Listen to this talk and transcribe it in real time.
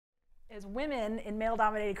As women in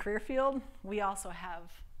male-dominated career field, we also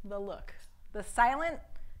have the look, the silent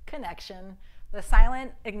connection, the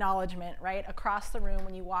silent acknowledgement, right, across the room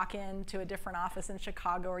when you walk into a different office in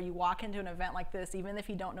Chicago or you walk into an event like this, even if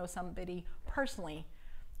you don't know somebody personally,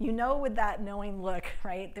 you know with that knowing look,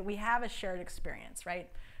 right, that we have a shared experience, right?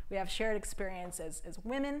 We have shared experience as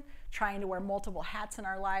women trying to wear multiple hats in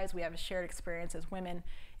our lives. We have a shared experience as women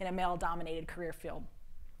in a male-dominated career field.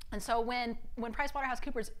 And so when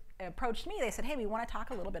PricewaterhouseCoopers approached me, they said, hey, we want to talk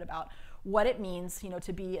a little bit about what it means,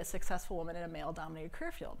 to be a successful woman in a male-dominated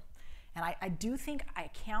career field. And I do think I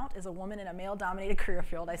count as a woman in a male-dominated career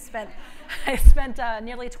field. I spent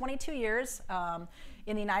nearly 22 years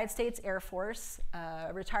in the United States Air Force,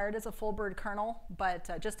 retired as a full bird colonel, but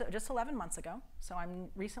just 11 months ago, so I'm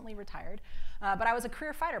recently retired. But I was a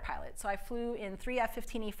career fighter pilot, so I flew in 3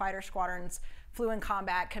 F-15E fighter squadrons, flew in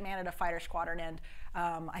combat, commanded a fighter squadron, and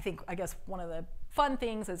I guess one of the fun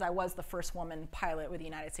things is I was the first woman pilot with the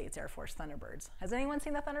United States Air Force Thunderbirds. Has anyone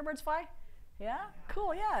seen the Thunderbirds fly? Yeah?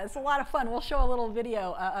 Cool, yeah, it's a lot of fun. We'll show a little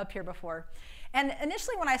video up here before. And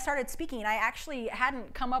initially when I started speaking, I actually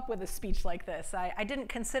hadn't come up with a speech like this. I didn't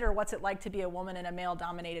consider what's it like to be a woman in a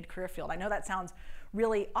male-dominated career field. I know that sounds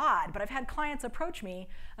really odd, but I've had clients approach me,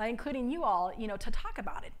 including you all, to talk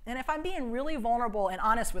about it. And if I'm being really vulnerable and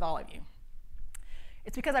honest with all of you,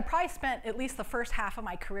 it's because I probably spent at least the first half of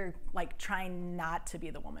my career trying not to be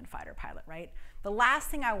the woman fighter pilot, right? The last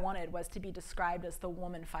thing I wanted was to be described as the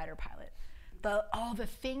woman fighter pilot. The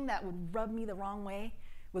thing that would rub me the wrong way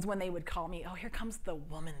was when they would call me, oh, here comes the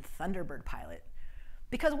woman Thunderbird pilot.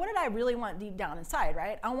 Because what did I really want deep down inside,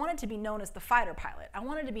 right? I wanted to be known as the fighter pilot. I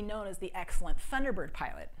wanted to be known as the excellent Thunderbird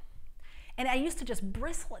pilot. And I used to just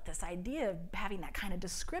bristle at this idea of having that kind of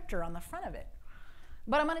descriptor on the front of it.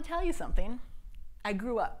 But I'm going to tell you something. I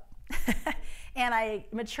grew up. And I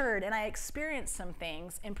matured, and I experienced some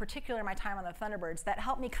things, in particular my time on the Thunderbirds, that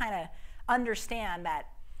helped me kind of understand that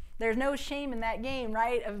there's no shame in that game,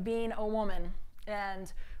 right, of being a woman.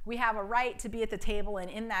 And we have a right to be at the table and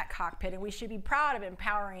in that cockpit, and we should be proud of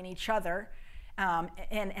empowering each other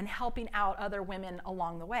and helping out other women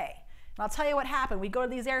along the way. And I'll tell you what happened. We'd go to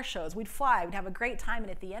these air shows, we'd fly, we'd have a great time,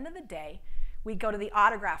 and at the end of the day, we'd go to the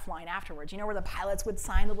autograph line afterwards, where the pilots would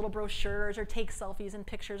sign the little brochures or take selfies and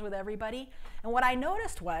pictures with everybody. And what I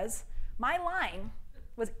noticed was my line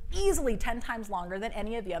was easily 10 times longer than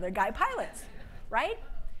any of the other guy pilots, right?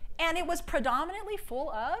 And it was predominantly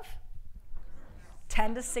full of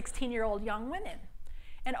 10 to 16-year-old young women.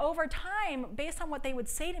 And over time, based on what they would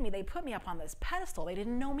say to me, they put me up on this pedestal. They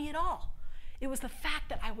didn't know me at all. It was the fact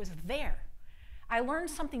that I was there. I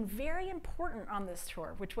learned something very important on this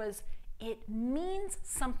tour, which was it means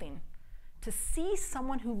something to see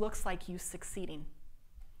someone who looks like you succeeding.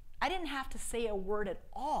 I didn't have to say a word at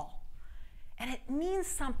all. And it means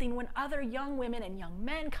something when other young women and young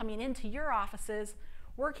men coming into your offices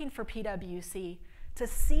working for PwC to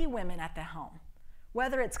see women at the helm,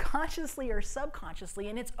 whether it's consciously or subconsciously,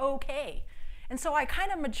 and it's okay. And so I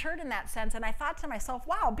kind of matured in that sense, and I thought to myself,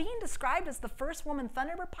 wow, being described as the first woman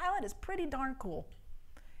Thunderbird pilot is pretty darn cool.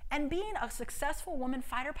 And being a successful woman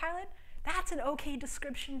fighter pilot, that's an okay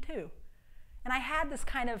description too. And I had this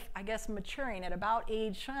kind of, I guess, maturing at about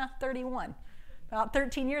age 31. About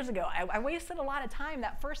 13 years ago. I wasted a lot of time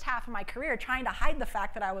that first half of my career trying to hide the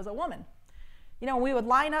fact that I was a woman. When we would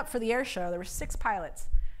line up for the air show, there were 6 pilots.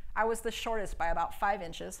 I was the shortest by about 5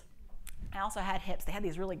 inches. I also had hips. They had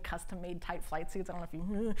these really custom-made tight flight suits. I don't know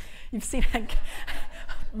if you've seen it.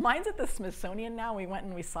 Mine's at the Smithsonian now. We went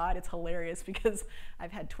and we saw it. It's hilarious because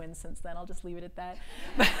I've had twins since then. I'll just leave it at that.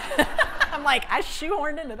 I'm like, I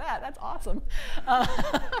shoehorned into that. That's awesome.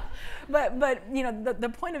 But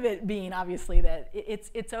the point of it being obviously that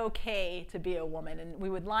it's okay to be a woman. And we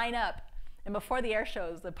would line up. And before the air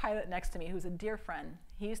shows, the pilot next to me, who's a dear friend,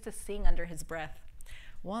 he used to sing under his breath,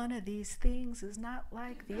 one of these things is not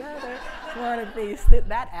like the other. One of these,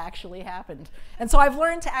 that actually happened. And so I've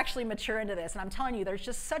learned to actually mature into this. And I'm telling you, there's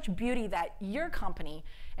just such beauty that your company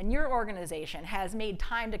and your organization has made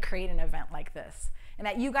time to create an event like this. And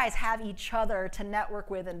that you guys have each other to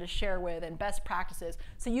network with and to share with and best practices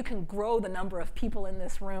so you can grow the number of people in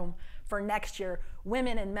this room for next year,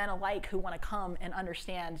 women and men alike who want to come and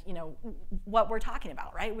understand, what we're talking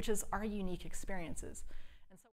about, right? Which is our unique experiences.